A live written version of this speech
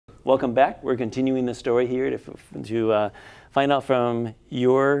Welcome back. We're continuing the story here to find out from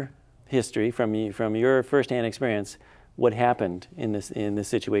your history, from your firsthand experience, what happened in this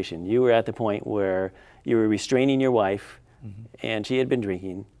situation. You were at the point where you were restraining your wife, and she had been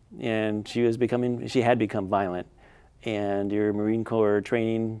drinking, and she had become violent, and your Marine Corps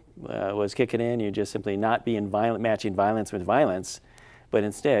training was kicking in. You're just simply not being violent, matching violence with violence, but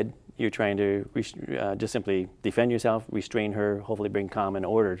instead you're trying to just simply defend yourself, restrain her, hopefully bring calm and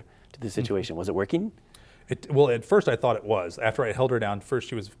order to the situation. Was it working? Well, at first I thought it was. After I held her down, first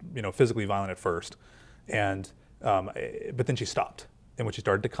she was, physically violent at first, and but then she stopped. And when she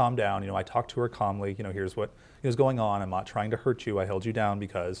started to calm down, I talked to her calmly. Here's what is going on. I'm not trying to hurt you. I held you down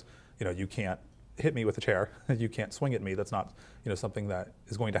because you can't hit me with a chair. You can't swing at me. That's not something that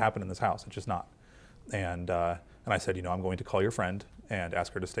is going to happen in this house. It's just not. And I said, I'm going to call your friend and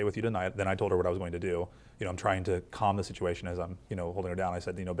ask her to stay with you tonight. Then I told her what I was going to do. I'm trying to calm the situation as I'm, holding her down. I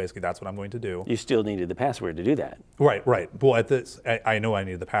said, basically that's what I'm going to do. You still needed the password to do that. Right. Well, at this, I know I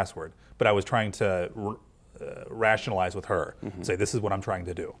needed the password, but I was trying to rationalize with her, say, this is what I'm trying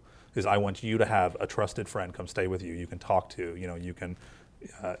to do, is I want you to have a trusted friend come stay with you. You can talk to, you can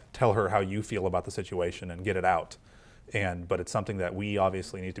tell her how you feel about the situation and get it out. But it's something that we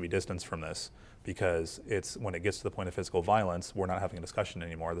obviously need to be distanced from this, because it's when it gets to the point of physical violence, we're not having a discussion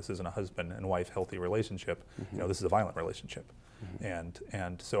anymore. This isn't a husband and wife healthy relationship. This is a violent relationship.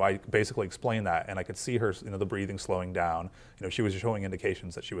 And so I basically explained that, and I could see her, the breathing slowing down. She was showing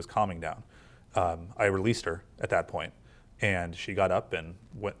indications that she was calming down. I released her at that point, and she got up and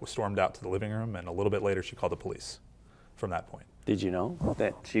stormed out to the living room, and a little bit later she called the police from that point. Did you know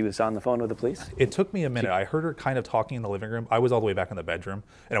that she was on the phone with the police? It took me a minute. I heard her kind of talking in the living room. I was all the way back in the bedroom,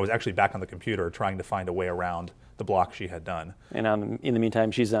 and I was actually back on the computer trying to find a way around the block she had done. And in the meantime,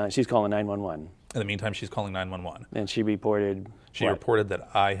 she's calling 911. In the meantime, she's calling 911. And she reported She what? reported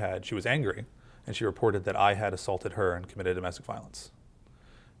that she was angry, and she reported that I had assaulted her and committed domestic violence.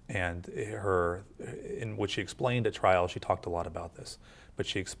 And in what she explained at trial, she talked a lot about this, but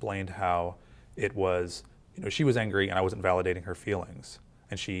she explained how it was, she was angry and I wasn't validating her feelings.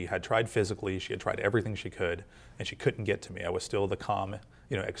 And she had tried physically, she had tried everything she could, and she couldn't get to me. I was still the calm,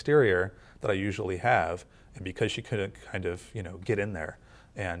 exterior that I usually have. And because she couldn't kind of, get in there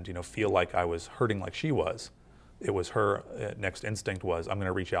and, feel like I was hurting like she was, it was her next instinct was, I'm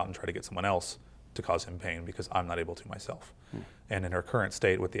gonna reach out and try to get someone else to cause him pain because I'm not able to myself. And in her current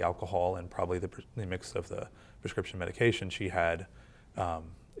state with the alcohol and probably the mix of the prescription medication she had,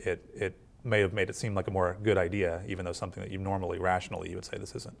 it may have made it seem like a more good idea, even though something that you normally rationally you would say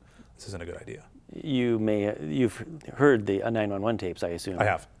this isn't a good idea. You've heard the 911 tapes, I assume. I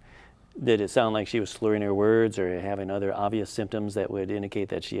have. Did it sound like she was slurring her words or having other obvious symptoms that would indicate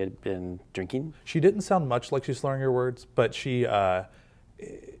that she had been drinking? She didn't sound much like she's slurring her words, but she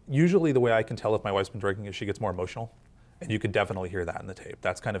usually the way I can tell if my wife's been drinking is she gets more emotional. And you could definitely hear that in the tape.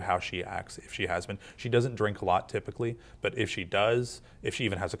 That's kind of how she acts if she has been. She doesn't drink a lot typically, but if she does, if she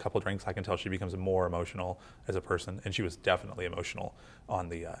even has a couple drinks, I can tell she becomes more emotional as a person, and she was definitely emotional on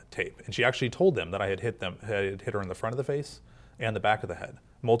the tape. And she actually told them that I had hit her in the front of the face and the back of the head,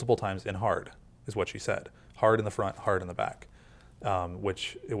 multiple times and hard, is what she said. Hard in the front, hard in the back.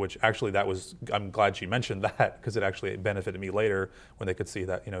 Which actually I'm glad she mentioned that, because it actually benefited me later when they could see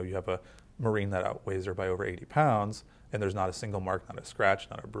that, you have a Marine that outweighs her by over 80 pounds, and there's not a single mark, not a scratch,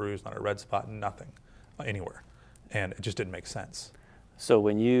 not a bruise, not a red spot, nothing anywhere. And it just didn't make sense. So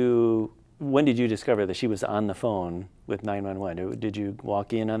when did you discover that she was on the phone with 911? Did you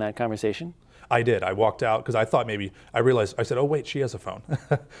walk in on that conversation? I did. I walked out because I thought I realized, I said, oh wait, she has a phone.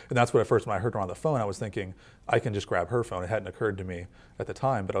 And that's what at first when I heard her on the phone, I was thinking, I can just grab her phone. It hadn't occurred to me at the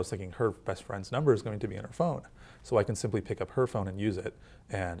time, but I was thinking her best friend's number is going to be in her phone. So I can simply pick up her phone and use it.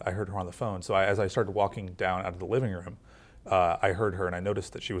 And I heard her on the phone. So as I started walking down out of the living room, I heard her and I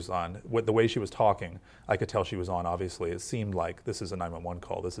noticed that she was on. The way she was talking, I could tell she was on, obviously. It seemed like this is a 911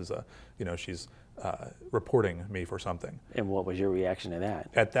 call. This is she's reporting me for something. And what was your reaction to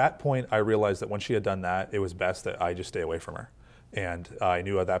that? At that point, I realized that when she had done that, it was best that I just stay away from her. And I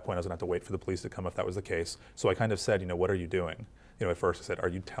knew at that point I was gonna have to wait for the police to come if that was the case. So I kind of said, what are you doing? At first I said, are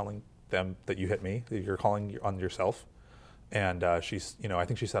you telling them that you hit me, that you're calling on yourself? And she's, I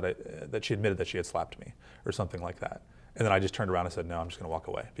think she said that she admitted that she had slapped me or something like that. And then I just turned around and said, no, I'm just gonna walk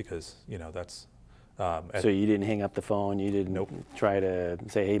away because, that's. So you didn't hang up the phone, you didn't try to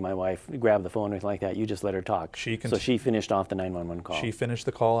say, hey, my wife, grab the phone or anything like that, you just let her talk. So she finished off the 911 call. She finished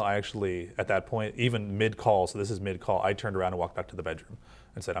the call, and I actually, at that point, even mid-call, so this is mid-call, I turned around and walked back to the bedroom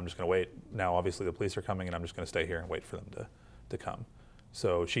and said, I'm just gonna wait. Now, obviously, the police are coming, and I'm just gonna stay here and wait for them to come.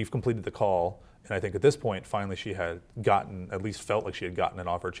 So she completed the call, and I think at this point, finally she had gotten, at least felt like she had gotten it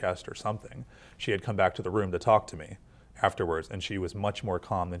off her chest or something. She had come back to the room to talk to me afterwards, and she was much more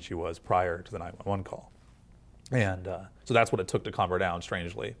calm than she was prior to the 911 call. And so that's what it took to calm her down,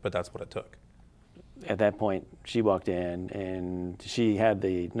 strangely, but that's what it took. At that point, she walked in, and she had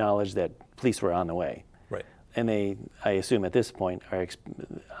the knowledge that police were on the way. Right. And they, I assume at this point,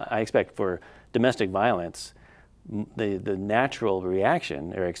 I expect for domestic violence, the natural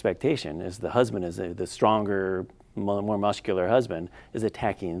reaction or expectation is the husband is the stronger, more muscular husband is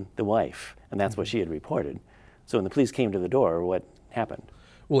attacking the wife, and that's what she had reported. So when the police came to the door, what happened?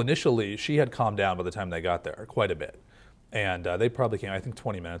 Well, initially, she had calmed down by the time they got there, quite a bit. And they probably came, I think,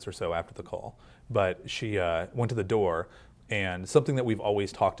 20 minutes or so after the call. But she went to the door, and something that we've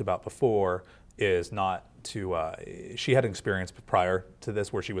always talked about before is not to, she had an experience prior to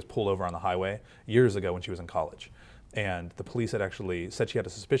this where she was pulled over on the highway years ago when she was in college. And the police had actually said she had a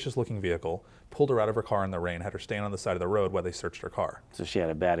suspicious looking vehicle, pulled her out of her car in the rain, had her stand on the side of the road while they searched her car. So she had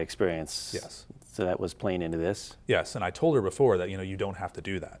a bad experience. Yes. So that was playing into this? Yes, and I told her before that, you don't have to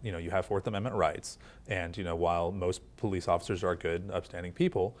do that. You have Fourth Amendment rights, and, while most police officers are good, upstanding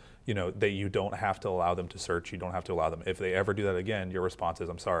people, that you don't have to allow them to search, you don't have to allow them. If they ever do that again, your response is,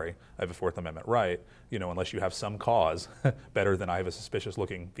 I'm sorry, I have a Fourth Amendment right, unless you have some cause better than I have a suspicious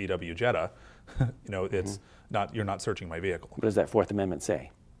looking VW Jetta, it's not, you're not searching my vehicle. What does that Fourth Amendment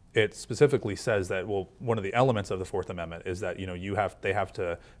say? It specifically says that, well, one of the elements of the Fourth Amendment is that, they have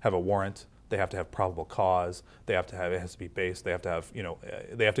to have a warrant, they have to have probable cause, they have to have, it has to be based, they have to have,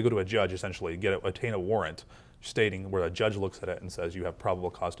 they have to go to a judge essentially, obtain a warrant stating where a judge looks at it and says you have probable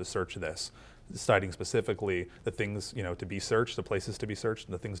cause to search this, citing specifically the things, to be searched, the places to be searched,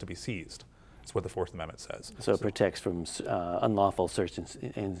 and the things to be seized. That's what the Fourth Amendment says. So it protects from unlawful search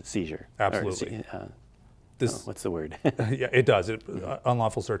and seizure. Absolutely. What's the word? Yeah, it does.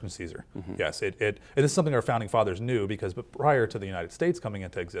 Unlawful search and seizure. Yes, it is something our founding fathers knew because prior to the United States coming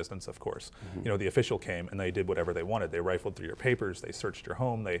into existence, of course, the official came and they did whatever they wanted. They rifled through your papers, they searched your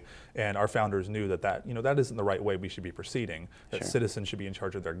home, and our founders knew that that isn't the right way we should be proceeding. That citizens should be in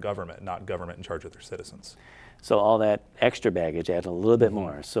charge of their government, not government in charge of their citizens. So all that extra baggage added a little bit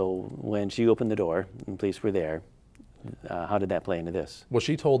more. So when she opened the door and police were there, how did that play into this? Well,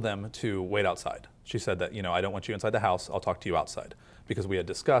 she told them to wait outside. She said that, I don't want you inside the house, I'll talk to you outside. Because we had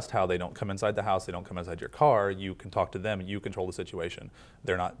discussed how they don't come inside the house, they don't come inside your car, you can talk to them, you control the situation.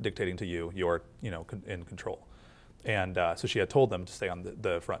 They're not dictating to you, you're in control. And so she had told them to stay on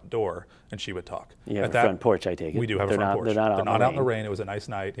the front door, and she would talk. You have a front porch, I take it. We do have a front porch. They're not out in the rain. It was a nice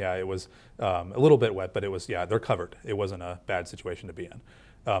night. Yeah, it was a little bit wet, but it was, they're covered. It wasn't a bad situation to be in.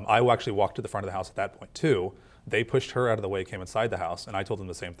 I actually walked to the front of the house at that point, too. They pushed her out of the way, came inside the house, and I told them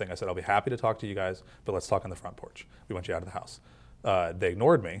the same thing. I said, I'll be happy to talk to you guys, but let's talk on the front porch. We want you out of the house. They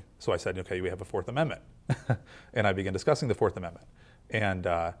ignored me, so I said, okay, we have a Fourth Amendment. And I began discussing the Fourth Amendment.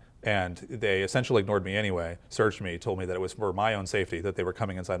 And they essentially ignored me anyway, searched me, told me that it was for my own safety that they were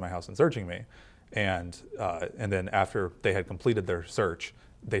coming inside my house and searching me. And then after they had completed their search,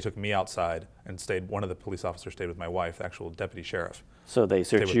 they took me outside and one of the police officers stayed with my wife, the actual deputy sheriff. So they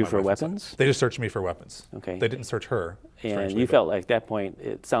searched you for weapons? They just searched me for weapons. Okay. They didn't search her. And you felt like at that point,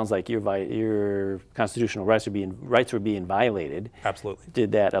 it sounds like your constitutional rights were being violated. Absolutely.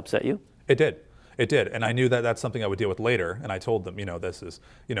 Did that upset you? It did. It did. And I knew that that's something I would deal with later. And I told them, this is,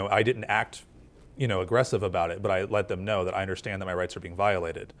 I didn't act, aggressive about it, but I let them know that I understand that my rights are being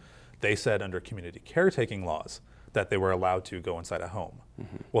violated. They said under community caretaking laws that they were allowed to go inside a home.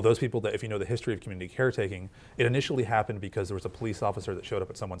 Well, those people that, if you know the history of community caretaking, it initially happened because there was a police officer that showed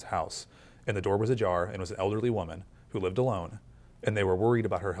up at someone's house and the door was ajar and it was an elderly woman who lived alone and they were worried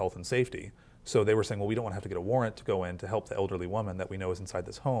about her health and safety. So they were saying, well, we don't want to have to get a warrant to go in to help the elderly woman that we know is inside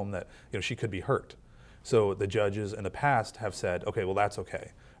this home that, she could be hurt. So the judges in the past have said, okay, well, that's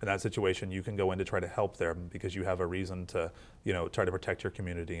okay. In that situation, you can go in to try to help them because you have a reason to, try to protect your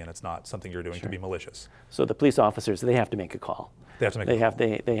community and it's not something you're doing to be malicious. So the police officers, they have to make a call. They have to make a call.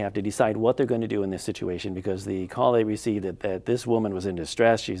 They have to decide what they're going to do in this situation because the call they received that this woman was in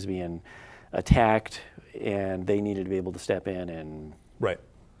distress, she's being attacked, and they needed to be able to step in and help.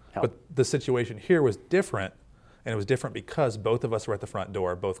 But the situation here was different, and it was different because both of us were at the front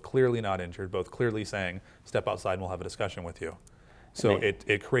door, both clearly not injured, both clearly saying, step outside and we'll have a discussion with you. So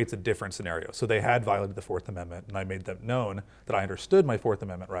it creates a different scenario. So they had violated the Fourth Amendment, and I made them known that I understood my Fourth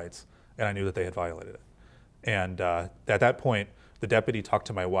Amendment rights, and I knew that they had violated it. And at that point, the deputy talked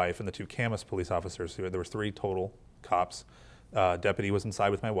to my wife and the two Camas police officers. There was 3 total cops. Deputy was inside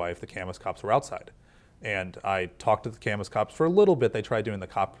with my wife. The Camas cops were outside. And I talked to the Camas cops for a little bit. They tried doing the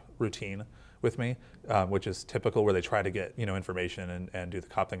cop routine with me, which is typical where they try to get, information and do the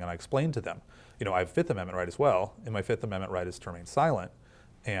cop thing. And I explained to them, I have a Fifth Amendment right as well, and my Fifth Amendment right is to remain silent.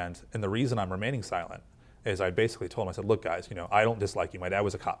 And the reason I'm remaining silent is I basically told him, I said, look guys, I don't dislike you. My dad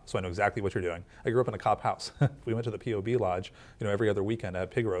was a cop, so I know exactly what you're doing. I grew up in a cop house. We went to the POB lodge, every other weekend at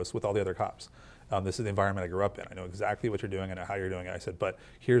pig roast with all the other cops. This is the environment I grew up in. I know exactly what you're doing and how you're doing it. I said, but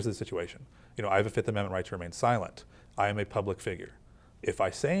here's the situation. I have a Fifth Amendment right to remain silent. I am a public figure. If I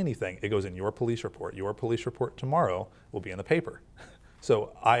say anything, it goes in your police report. Your police report tomorrow will be in the paper.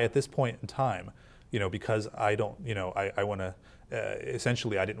 So at this point in time, because I don't, I want to,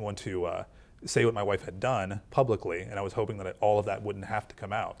 essentially I didn't want to say what my wife had done publicly, and I was hoping that all of that wouldn't have to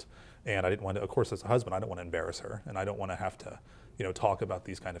come out. And I didn't want to, of course, as a husband, I don't want to embarrass her, and I don't want to have to, talk about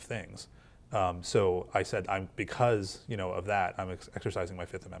these kind of things. So I said, because of that, I'm exercising my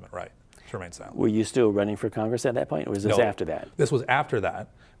Fifth Amendment right to remain silent. Were you still running for Congress at that point, or was this after that? This was after that,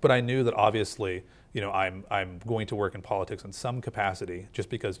 but I knew that obviously, I'm going to work in politics in some capacity, just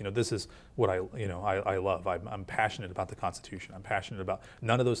because this is what I love. I'm passionate about the Constitution. I'm passionate about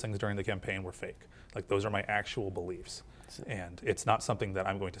none of those things during the campaign were fake. Like, those are my actual beliefs, and it's not something that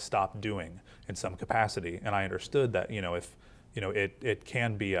I'm going to stop doing in some capacity. And I understood that if it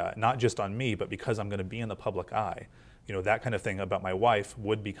can be not just on me, but because I'm going to be in the public eye, that kind of thing about my wife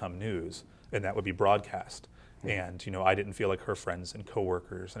would become news, and that would be broadcast. And I didn't feel like her friends and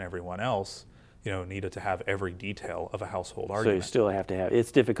coworkers and everyone else needed to have every detail of a household argument. So you still have to have,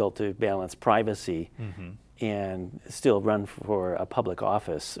 it's difficult to balance privacy and still run for a public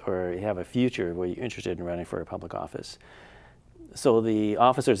office, or have a future where you're interested in running for a public office. So the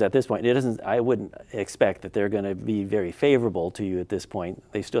officers at this point, I wouldn't expect that they're going to be very favorable to you at this point.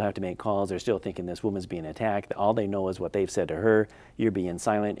 They still have to make calls. They're still thinking this woman's being attacked. All they know is what they've said to her. You're being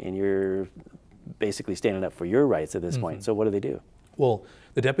silent, and you're basically standing up for your rights at this point. So what do? Well,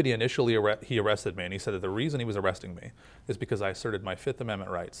 the deputy initially he arrested me, and he said that the reason he was arresting me is because I asserted my Fifth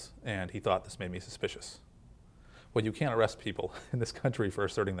Amendment rights, and he thought this made me suspicious. Well, you can't arrest people in this country for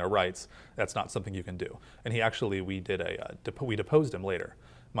asserting their rights. That's not something you can do. And we deposed him later.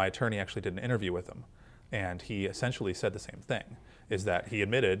 My attorney actually did an interview with him, and he essentially said the same thing, is that he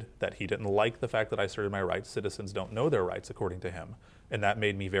admitted that he didn't like the fact that I asserted my rights. Citizens don't know their rights, according to him, and that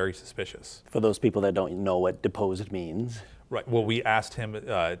made me very suspicious. For those people that don't know what deposed means. Right. Well, we asked him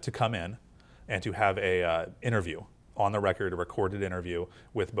to come in and to have a interview on the record, a recorded interview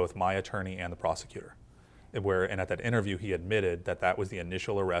with both my attorney and the prosecutor. And at that interview, he admitted that that was the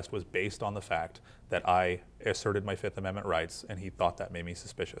initial arrest was based on the fact that I asserted my Fifth Amendment rights, and he thought that made me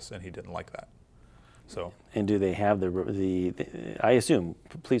suspicious, and he didn't like that. So. And do they have I assume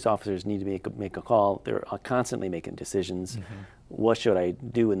police officers need to make a call. They're constantly making decisions. What should I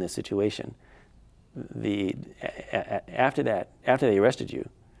do in this situation? After they arrested you,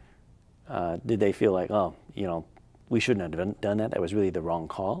 did they feel like, oh, we shouldn't have done that? That was really the wrong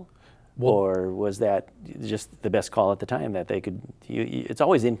call? Well, or was that just the best call at the time that they could? It's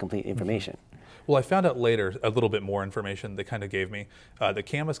always incomplete information. Well, I found out later a little bit more information they kind of gave me. The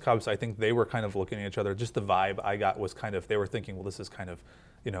Camas cops, I think they were kind of looking at each other. Just the vibe I got was kind of, they were thinking, well, this is kind of,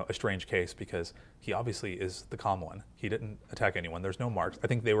 a strange case because he obviously is the calm one. He didn't attack anyone. There's no marks. I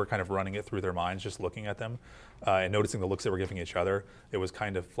think they were kind of running it through their minds, just looking at them and noticing the looks they were giving each other. It was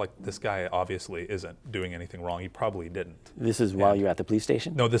kind of like, this guy obviously isn't doing anything wrong. He probably didn't. This is while you're at the police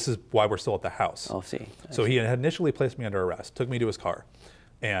station? No, this is why we're still at the house. I'll see. So he had initially placed me under arrest, took me to his car.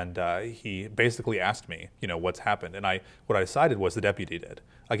 And he basically asked me, what's happened. And what I decided was the deputy did.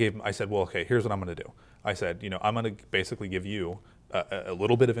 I said, well, okay, here's what I'm going to do. I said, I'm going to basically give you a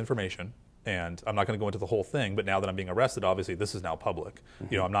little bit of information, and I'm not going to go into the whole thing, but now that I'm being arrested, obviously this is now public.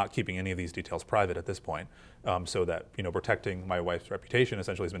 I'm not keeping any of these details private at this point, so that, protecting my wife's reputation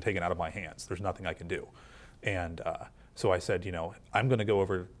essentially has been taken out of my hands. There's nothing I can do. And so I said, I'm going to go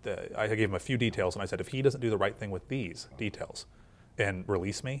over, I gave him a few details, and I said, if he doesn't do the right thing with these details and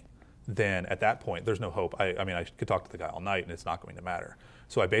release me, then at that point, there's no hope. I mean, I could talk to the guy all night and it's not going to matter.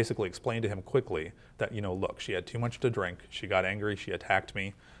 So I basically explained to him quickly that, look, she had too much to drink. She got angry. She attacked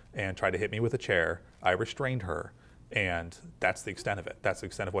me and tried to hit me with a chair. I restrained her, and that's the extent of it. That's the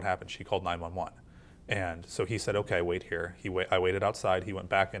extent of what happened. She called 911. And so he said, okay, wait here. I waited outside. He went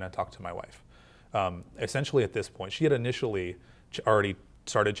back in and talked to my wife. Essentially at this point, she had initially already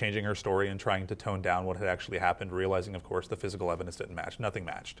started changing her story and trying to tone down what had actually happened, realizing, of course, the physical evidence didn't match. Nothing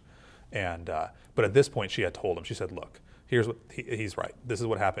matched. And but at this point, she had told him, she said, look, here's what, he's right. This is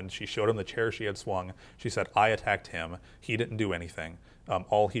what happened. She showed him the chair she had swung. She said, I attacked him. He didn't do anything.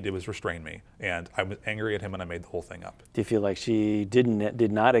 All he did was restrain me, and I was angry at him, and I made the whole thing up. Do you feel like she did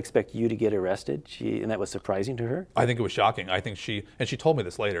not expect you to get arrested? And that was surprising to her? I think it was shocking. I think she told me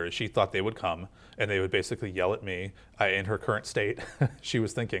this later, she thought they would come and they would basically yell at me. In her current state, she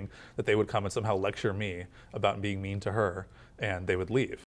was thinking that they would come and somehow lecture me about being mean to her, and they would leave.